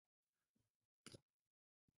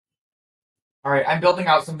All right, I'm building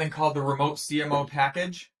out something called the remote CMO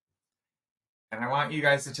package, and I want you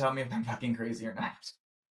guys to tell me if I'm fucking crazy or not.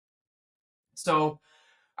 So,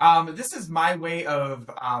 this is my way of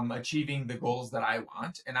achieving the goals that I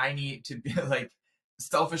want, and I need to be like,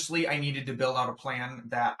 selfishly, I needed to build out a plan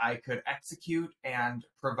that I could execute and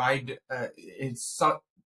provide. It's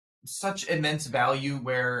such immense value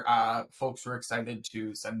where folks were excited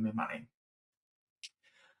to send me money.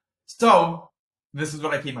 So, this is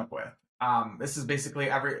what I came up with. This is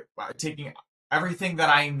basically taking everything that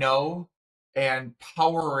I know and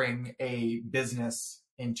powering a business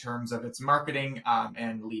in terms of its marketing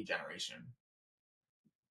and lead generation.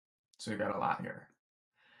 So we got a lot here.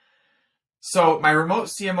 So my remote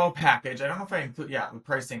CMO package, I don't know if I include, yeah, the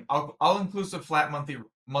pricing, all inclusive flat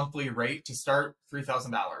monthly rate to start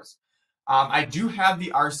 $3,000. I do have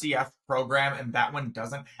the RCF program, and that one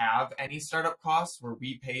doesn't have any startup costs where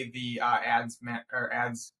we pay the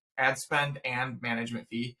ad spend and management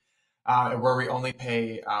fee, where we only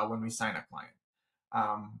pay when we sign a client.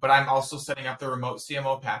 But I'm also setting up the remote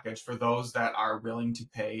CMO package for those that are willing to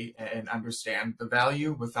pay and understand the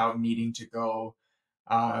value without needing to go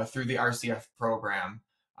through the RCF program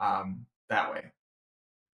that way.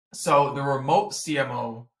 So the remote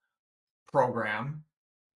CMO program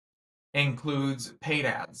includes paid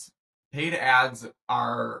ads. Paid ads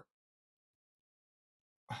are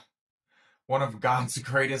one of God's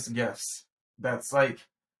greatest gifts. That's like,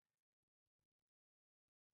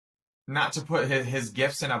 not to put his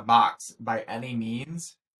gifts in a box by any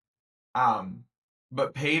means, um,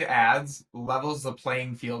 but paid ads levels the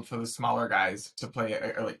playing field for the smaller guys to play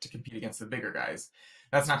or like to compete against the bigger guys.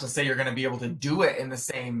 That's not to say you're going to be able to do it in the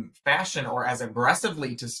same fashion or as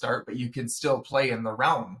aggressively to start, but you can still play in the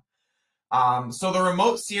realm. So the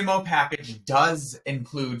remote CMO package does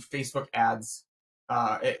include Facebook ads.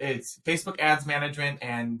 It's Facebook ads management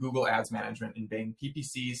and Google ads management in Bing,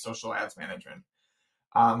 PPC, social ads management.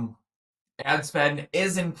 Um, Ad spend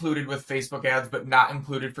is included with Facebook ads, but not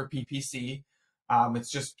included for PPC. It's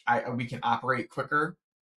just we can operate quicker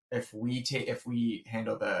if we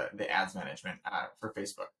handle the ads management for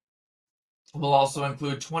Facebook. We'll also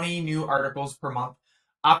include 20 new articles per month,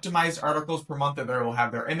 optimized articles per month that will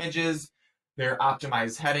have their images, their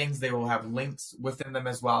optimized headings. They will have links within them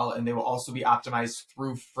as well, and they will also be optimized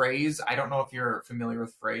through Phrase. I don't know if you're familiar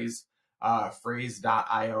with Phrase,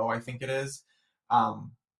 Phrase.io, I think it is.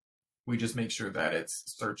 We just make sure that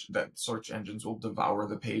search engines will devour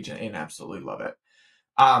the page and absolutely love it.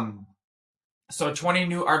 So 20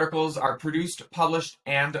 new articles are produced, published,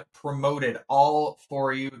 and promoted, all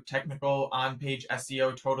for you. Technical on-page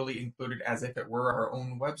SEO totally included as if it were our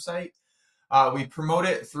own website. We promote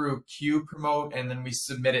it through Q Promote, and then we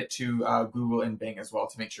submit it to Google and Bing as well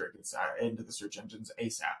to make sure it gets into the search engines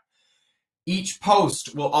ASAP. Each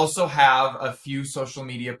post will also have a few social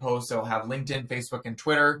media posts. It'll have LinkedIn, Facebook, and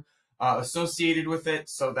Twitter associated with it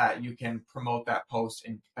so that you can promote that post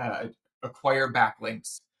and acquire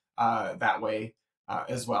backlinks that way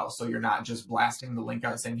as well. So you're not just blasting the link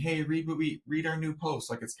out saying, "Hey, read our new post."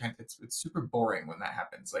 Like it's super boring when that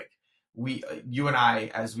happens. Like you and I,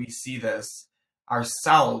 as we see this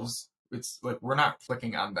ourselves, it's like we're not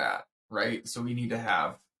clicking on that, right? So we need to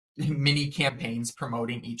have mini campaigns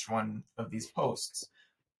promoting each one of these posts.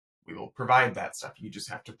 We will provide that stuff. You just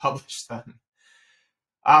have to publish them.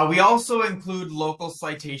 We also include local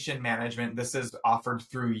citation management. This is offered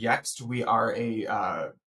through Yext. We are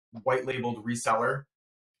a white labeled reseller.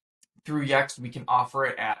 Through Yext, we can offer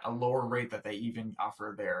it at a lower rate that they even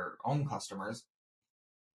offer their own customers.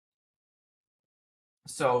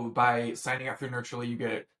 So by signing up through Nurturely, you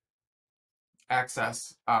get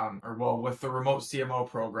access, with the remote CMO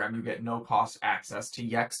program, you get no cost access to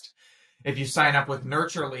Yext. If you sign up with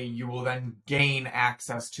Nurturely, you will then gain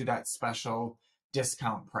access to that special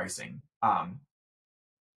discount pricing.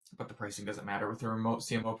 But the pricing doesn't matter with the remote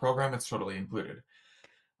CMO program. It's totally included.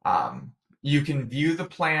 You can view the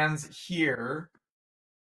plans here.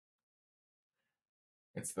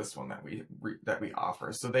 It's this one that we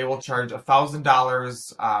offer. So they will charge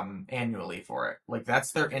 $1,000 annually for it. Like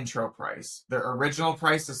that's their intro price. Their original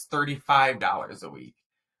price is $35 a week.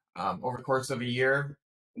 Over the course of a year,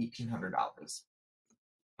 $1,800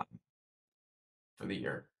 for the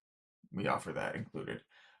year. We offer that included.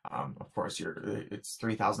 Of course, it's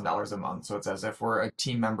 $3,000 a month, so it's as if we're a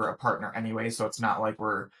team member, a partner anyway. So it's not like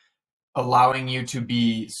we're allowing you to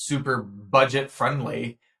be super budget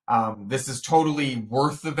friendly. This is totally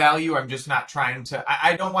worth the value. I'm just not trying to.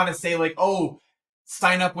 I don't want to say like, oh,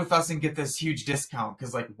 sign up with us and get this huge discount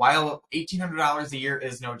because like while $1,800 a year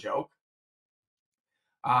is no joke,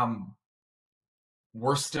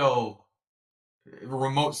 we're still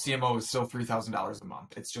remote CMO is still $3,000 a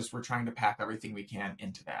month. It's just we're trying to pack everything we can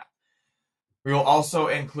into that. We will also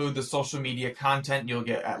include the social media content. You'll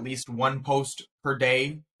get at least one post per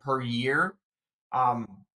day per year. The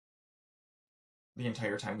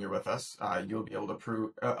entire time you're with us, you'll be able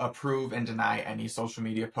to approve and deny any social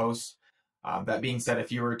media posts. That being said,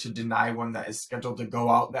 if you were to deny one that is scheduled to go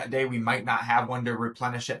out that day, we might not have one to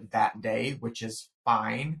replenish it that day, which is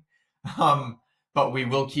fine. But we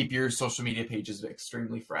will keep your social media pages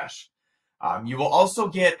extremely fresh. You will also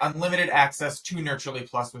get unlimited access to Nurturely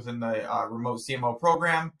Plus within the remote CMO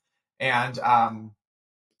program. And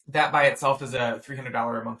that by itself is a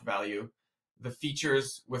 $300 a month value. The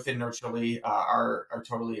features within Nurturely are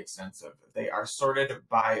totally extensive. They are sorted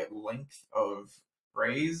by length of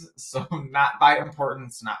phrase, so not by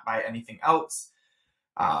importance, not by anything else.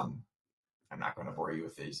 I'm not going to bore you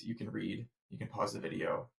with these. You can read, you can pause the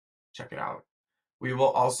video, check it out. We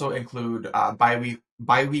will also include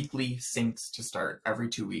bi-weekly syncs to start every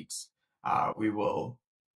 2 weeks. We will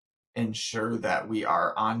ensure that we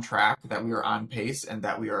are on track, that we are on pace, and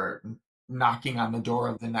that we are knocking on the door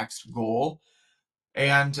of the next goal.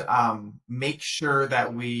 And make sure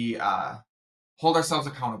that we hold ourselves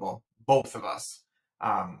accountable, both of us.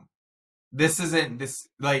 This isn't this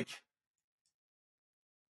like,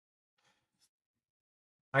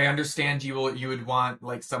 I understand you would want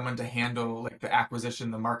like someone to handle like the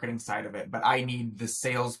acquisition, the marketing side of it, but I need the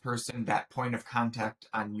salesperson, that point of contact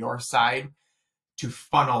on your side to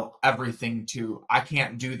funnel everything to. I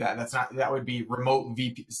can't do that. That would be remote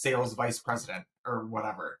VP, sales vice president or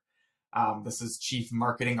whatever. This is chief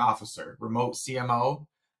marketing officer, remote CMO.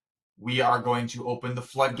 We are going to open the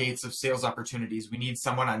floodgates of sales opportunities. We need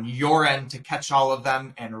someone on your end to catch all of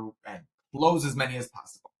them and close as many as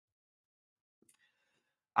possible.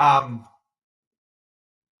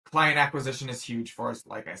 Client acquisition is huge for us,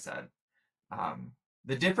 like I said.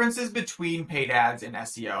 The differences between paid ads and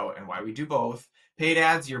SEO and why we do both. Paid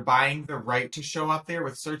ads, you're buying the right to show up there.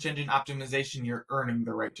 With search engine optimization, you're earning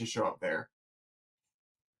the right to show up there.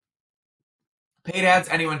 Paid ads,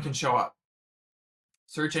 anyone can show up.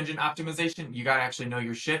 Search engine optimization, you got to actually know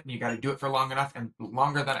your shit and you got to do it for long enough and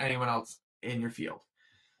longer than anyone else in your field.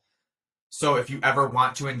 So if you ever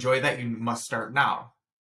want to enjoy that, you must start now.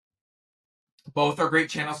 Both are great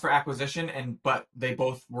channels for acquisition, but they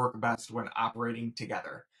both work best when operating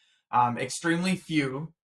together. Extremely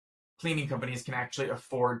few cleaning companies can actually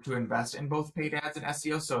afford to invest in both paid ads and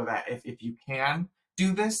SEO, so that if you can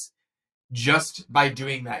do this, just by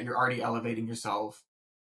doing that, you're already elevating yourself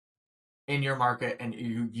in your market, and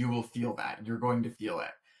you will feel that. You're going to feel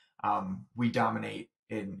it. We dominate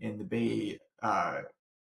in the Bay,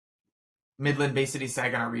 Midland, Bay City,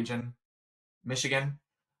 Saginaw region, Michigan,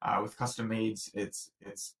 with custom mades. It's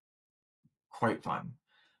quite fun.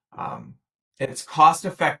 It's cost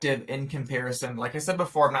effective in comparison. Like I said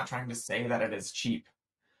before, I'm not trying to say that it is cheap,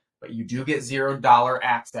 but you do get $0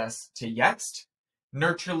 access to Yext,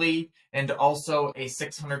 Nurturely, and also a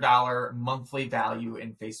 $600 monthly value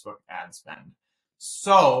in Facebook ad spend.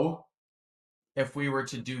 So if we were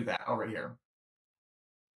to do that over here,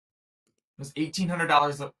 it was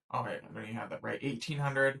 $1,800. Oh, wait, I already have that right.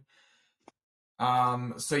 $1,800.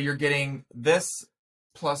 So you're getting this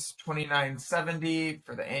plus $29.70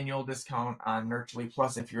 for the annual discount on Nurturely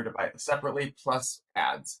Plus if you were to buy it separately, plus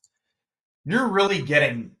ads. You're really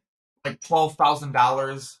getting like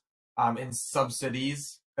 $12,000 in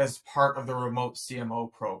subsidies as part of the remote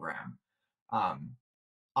CMO program.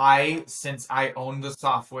 Since I own the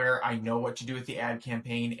software, I know what to do with the ad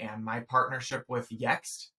campaign, and my partnership with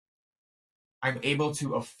Yext, I'm able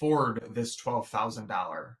to afford this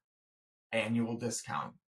 $12,000 annual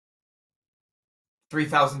discount.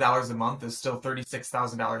 $3,000 a month is still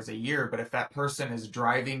 $36,000 a year, but if that person is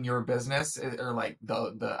driving your business, or like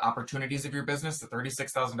the opportunities of your business, the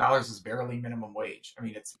 $36,000 is barely minimum wage. I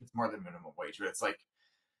mean, it's more than minimum wage, but it's like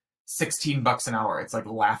 $16 an hour. It's like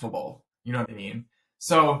laughable. You know what I mean?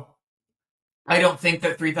 So I don't think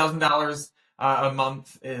that $3,000 a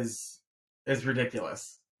month is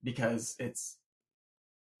ridiculous, because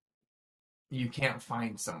you can't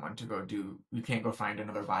find someone to go do. You can't go find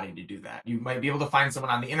another body to do that. You might be able to find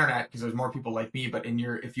someone on the internet because there's more people like me, but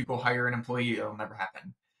if you go hire an employee, it'll never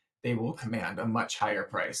happen. They will command a much higher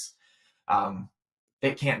price.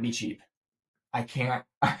 It can't be cheap. I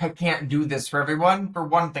can't do this for everyone. For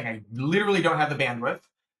one thing, I literally don't have the bandwidth,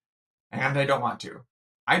 and I don't want to.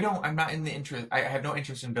 I'm not in the interest. I have no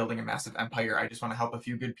interest in building a massive empire. I just want to help a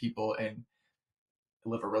few good people and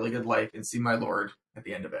live a really good life and see my Lord at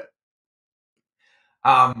the end of it.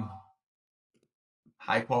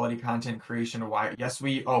 high quality content creation. Why? Yes,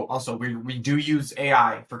 also we do use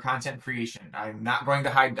AI for content creation. I'm not going to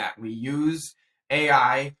hide that. We use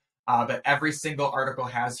AI, but every single article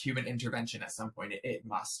has human intervention at some point. It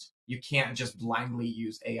must. You can't just blindly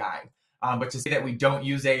use AI. But to say that we don't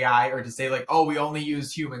use AI, or to say like, oh, we only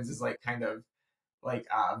use humans, is like kind of like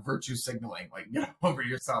virtue signaling. Like, get over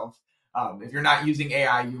yourself. If you're not using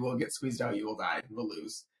AI, you will get squeezed out. You will die. You will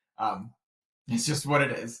lose. It's just what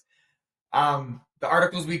it is. The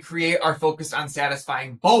articles we create are focused on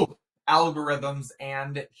satisfying both algorithms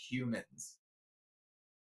and humans.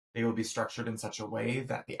 They will be structured in such a way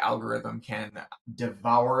that the algorithm can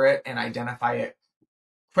devour it and identify it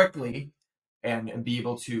quickly and be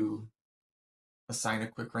able to assign a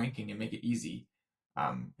quick ranking and make it easy,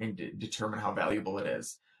 and determine how valuable it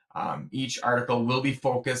is. Each article will be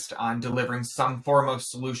focused on delivering some form of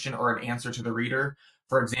solution or an answer to the reader.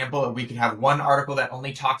 For example, we could have one article that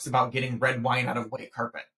only talks about getting red wine out of white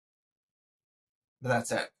carpet.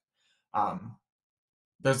 That's it.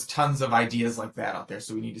 There's tons of ideas like that out there,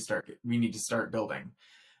 so we need to start building.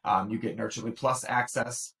 You get Nurturely Plus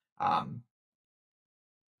access.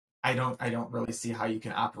 I don't really see how you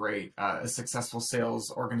can operate a successful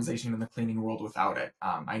sales organization in the cleaning world without it.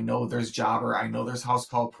 I know there's Jobber, I know there's House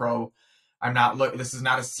Call Pro. This is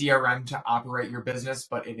not a CRM to operate your business,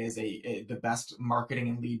 but it is the best marketing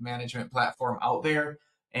and lead management platform out there,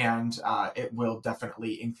 and it will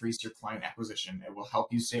definitely increase your client acquisition. It will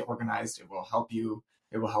help you stay organized. It will help you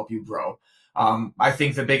grow. I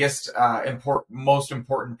think the biggest, most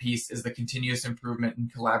important piece is the continuous improvement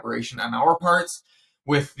and collaboration on our parts,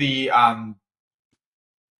 with the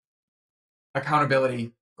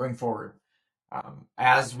accountability going forward.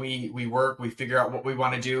 As we work, we figure out what we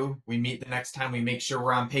want to do. We meet the next time. We make sure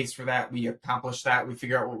we're on pace for that. We accomplish that. We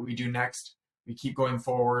figure out what we do next. We keep going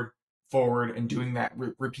forward, and doing that.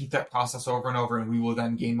 Repeat that process over and over, and we will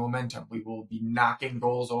then gain momentum. We will be knocking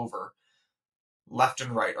goals over left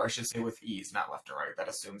and right, or I should say with ease, not left and right. That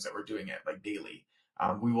assumes that we're doing it like daily.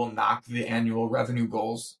 We will knock the annual revenue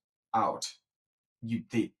goals out.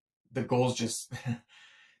 The goals just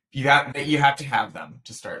you have to have them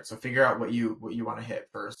to start. So figure out what you want to hit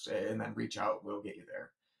first, and then reach out. We'll get you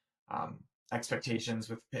there. Expectations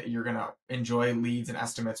with you're gonna enjoy leads and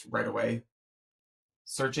estimates right away.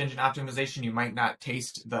 Search engine optimization, you might not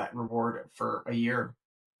taste that reward for a year,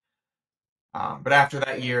 but after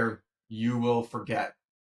that year, you will forget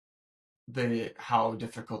how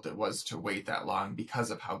difficult it was to wait that long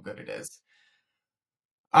because of how good it is.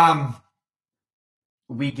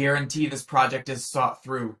 We guarantee this project is sought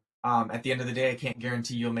through. At the end of the day, I can't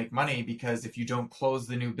guarantee you'll make money, because if you don't close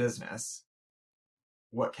the new business,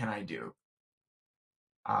 what can I do?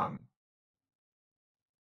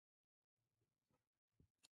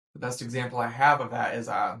 The best example I have of that is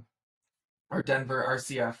our Denver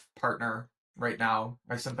RCF partner right now.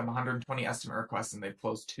 I've sent them 120 estimate requests and they've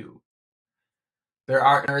closed 2. There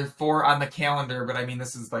are 4 on the calendar, but I mean,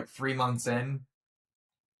 this is like 3 months in.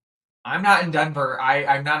 I'm not in Denver.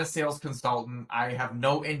 I'm not a sales consultant. I have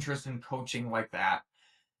no interest in coaching like that.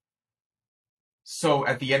 So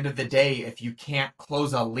at the end of the day, if you can't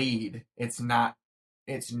close a lead, it's no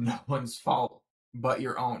one's fault but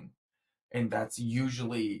your own. And that's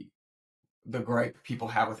usually the gripe people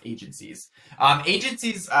have with agencies.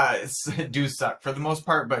 Agencies do suck for the most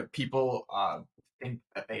part, but people think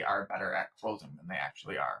that they are better at closing than they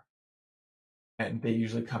actually are. And they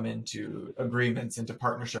usually come into agreements, into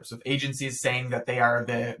partnerships with agencies, saying that they are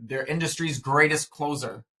their industry's greatest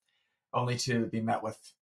closer, only to be met with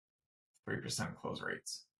 3% close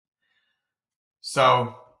rates.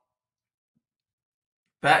 So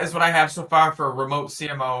that is what I have so far for remote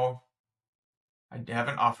CMO. I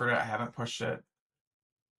haven't offered it. I haven't pushed it.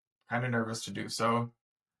 Kind of nervous to do so.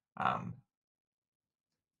 But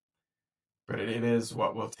it is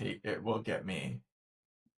what will take. It will get me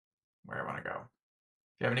where I want to go.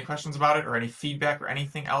 If you have any questions about it, or any feedback, or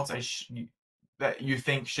anything else that you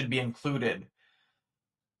think should be included,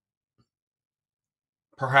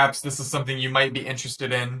 perhaps this is something you might be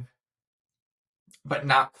interested in, but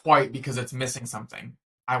not quite, because it's missing something.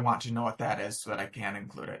 I want to know what that is so that I can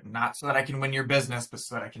include it. Not so that I can win your business, but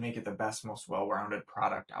so that I can make it the best, most well-rounded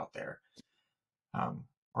product out there.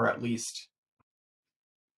 Or at least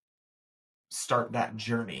start that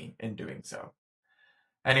journey in doing so.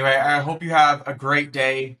 Anyway, I hope you have a great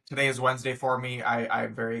day. Today is Wednesday for me.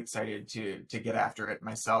 I'm very excited to get after it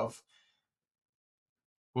myself.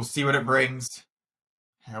 We'll see what it brings.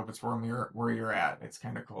 I hope it's where you're at. It's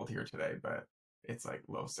kind of cold here today, but it's like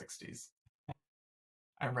low 60s.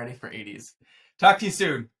 I'm ready for 80s. Talk to you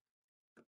soon.